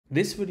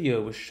This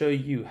video will show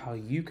you how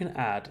you can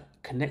add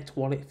Connect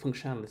Wallet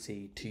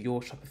functionality to your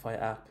Shopify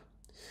app.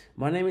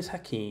 My name is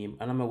Hakeem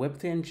and I'm a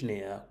Web3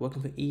 engineer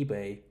working for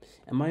eBay,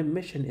 and my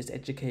mission is to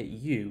educate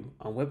you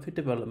on Web3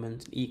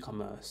 development and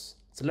e-commerce.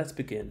 So let's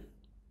begin.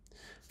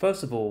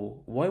 First of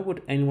all, why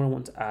would anyone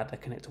want to add a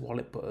Connect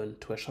Wallet button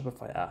to a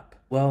Shopify app?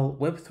 Well,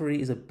 Web3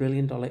 is a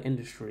billion-dollar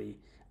industry,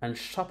 and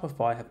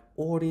Shopify have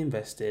already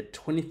invested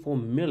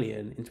 $24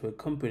 million into a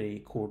company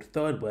called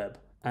ThirdWeb,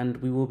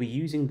 and we will be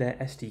using their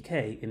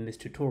SDK in this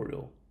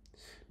tutorial.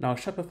 Now,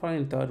 Shopify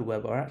and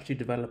ThirdWeb are actually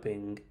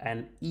developing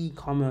an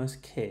e-commerce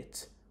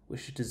kit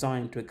which is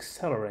designed to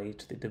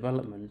accelerate the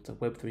development of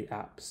Web3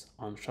 apps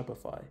on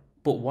Shopify.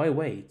 But why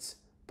wait?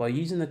 By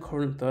using the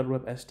current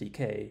ThirdWeb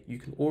SDK, you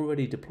can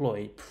already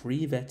deploy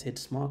pre-vetted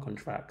smart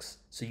contracts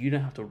so you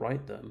don't have to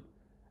write them,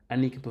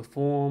 and you can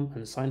perform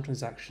and sign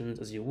transactions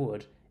as you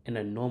would in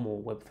a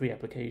normal Web3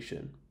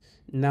 application.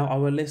 Now, I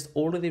will list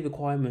all of the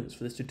requirements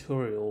for this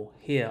tutorial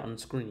here on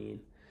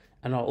screen,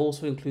 and I'll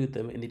also include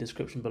them in the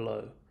description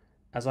below,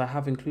 as I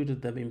have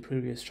included them in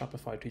previous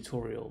Shopify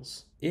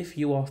tutorials. If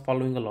you are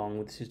following along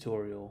with this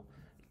tutorial,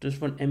 just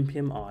run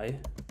npm i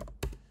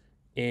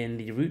in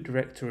the root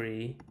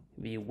directory,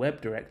 the web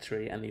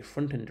directory, and the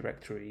front-end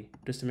directory,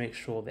 just to make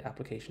sure the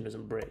application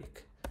doesn't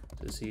break.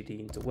 So cd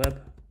into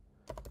web,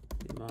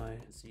 npm i,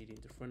 cd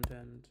into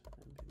front-end,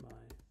 npm i.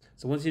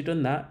 So once you've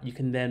done that, you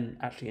can then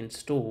actually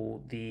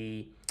install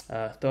the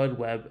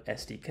ThirdWeb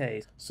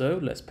SDK. So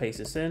let's paste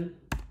this in.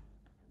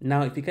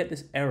 Now, if you get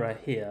this error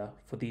here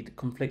for the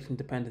conflicting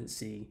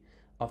dependency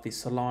of the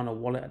Solana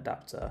wallet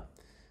adapter,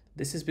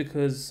 this is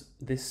because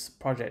this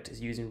project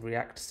is using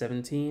React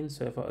 17.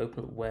 So if I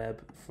open up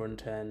web,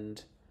 front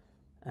end,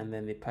 and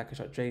then the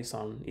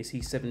package.json, you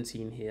see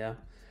 17 here.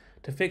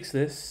 To fix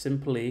this,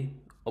 simply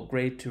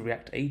upgrade to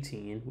React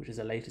 18, which is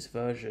the latest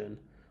version,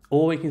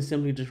 or you can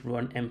simply just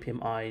run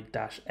npm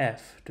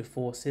i-f to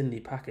force in the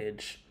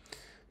package.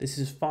 This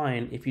is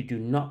fine if you do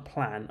not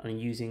plan on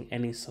using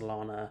any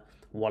Solana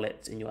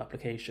wallets in your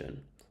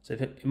application. So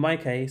in my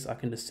case, I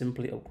can just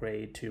simply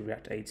upgrade to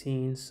React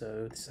 18.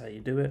 So this is how you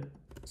do it.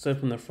 So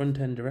from the front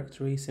end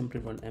directory,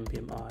 simply run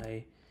npm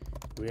i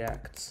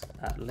react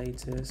at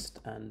latest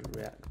and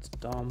react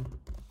dom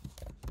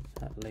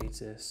at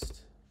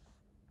latest.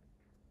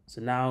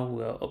 So now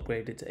we're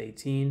upgraded to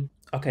 18.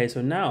 Okay,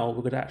 so now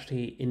we're going to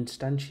actually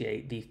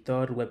instantiate the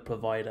ThirdWeb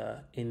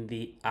provider in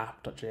the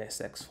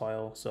app.jsx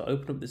file. So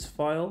open up this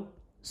file.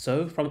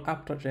 So from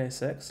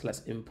app.jsx,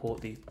 let's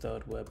import the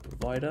ThirdWeb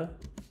provider.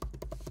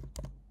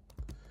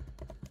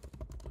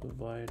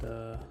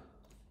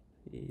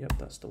 Yep,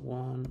 that's the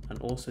one. And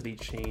also the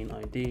chain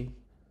ID.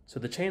 So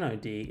the chain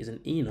ID is an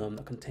enum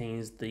that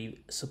contains the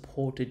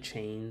supported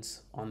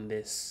chains on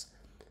this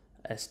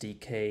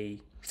SDK.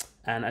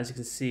 And as you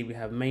can see, we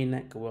have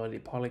mainnet,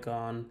 Goerli,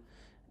 Polygon,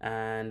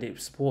 and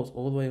it supports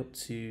all the way up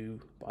to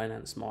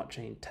Binance Smart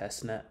Chain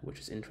testnet, which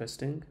is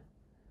interesting.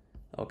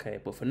 Okay,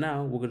 but for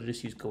now, we're going to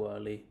just use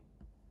Goerli.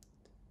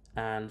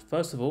 And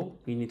first of all,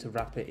 we need to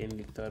wrap it in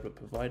the ThirdWeb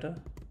provider.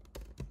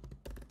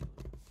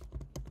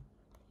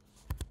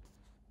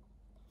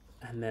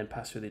 And then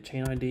pass through the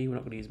chain ID. We're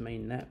not going to use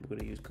mainnet, we're going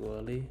to use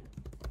Goerli.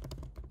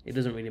 It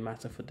doesn't really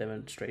matter for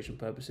demonstration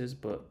purposes,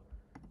 but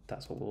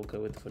that's what we'll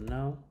go with for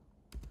now.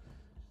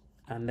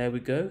 And there we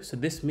go. So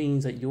this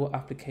means that your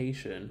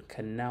application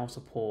can now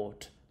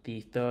support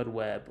the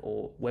ThirdWeb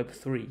or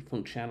Web3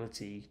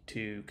 functionality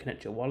to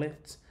connect your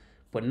wallet.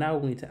 But now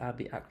we need to add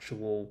the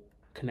actual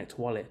Connect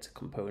Wallet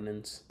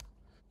component.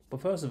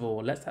 But first of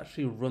all, let's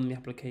actually run the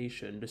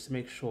application just to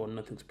make sure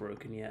nothing's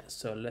broken yet.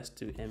 So let's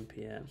do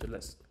npm. So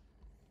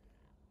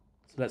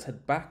let's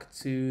head back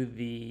to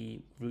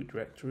the root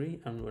directory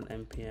and run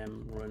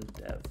npm run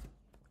dev.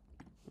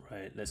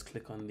 Right, let's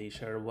click on the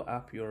shareable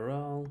app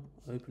URL,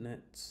 open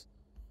it,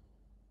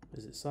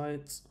 visit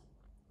sites.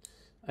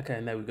 Okay,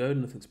 and there we go,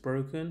 nothing's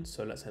broken.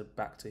 So let's head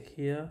back to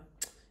here.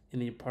 In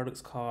the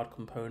products card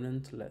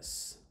component,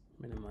 let's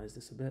minimize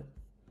this a bit.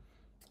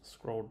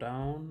 Scroll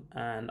down,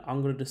 and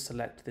I'm going to just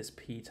select this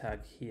p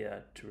tag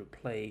here to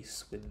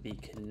replace with the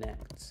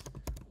Connect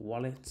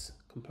Wallet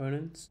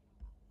component.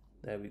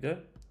 There we go.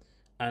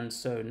 And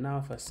so now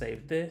if I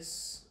save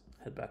this,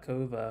 head back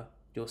over,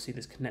 you'll see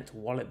this Connect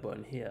Wallet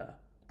button here.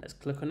 Let's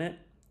click on it.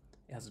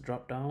 It has a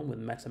drop down with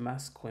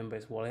MetaMask,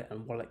 Coinbase Wallet,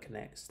 and Wallet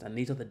Connects. And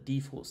these are the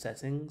default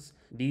settings.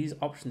 These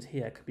options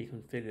here can be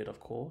configured, of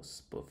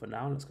course, but for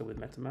now, let's go with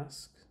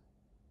MetaMask.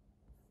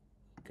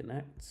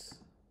 Connect.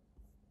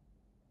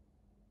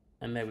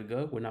 And there we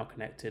go. We're now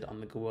connected on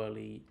the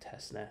Goerli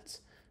testnet.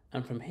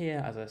 And from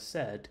here, as I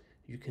said,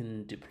 you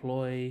can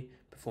deploy,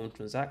 perform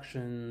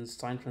transactions,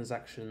 sign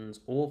transactions,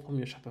 all from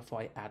your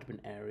Shopify admin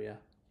area.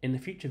 In the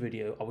future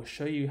video, I will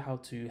show you how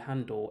to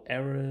handle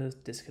errors,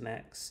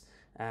 disconnects,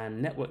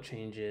 and network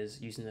changes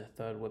using the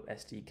ThirdWeb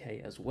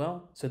SDK as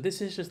well. So this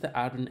is just the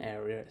admin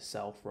area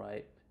itself,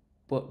 right?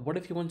 But what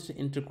if you wanted to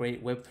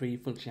integrate Web3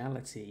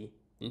 functionality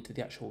into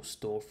the actual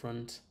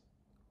storefront?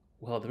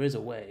 Well, there is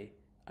a way.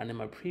 And in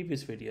my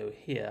previous video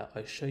here,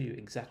 I show you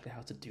exactly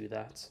how to do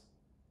that.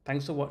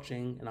 Thanks for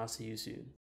watching, and I'll see you soon.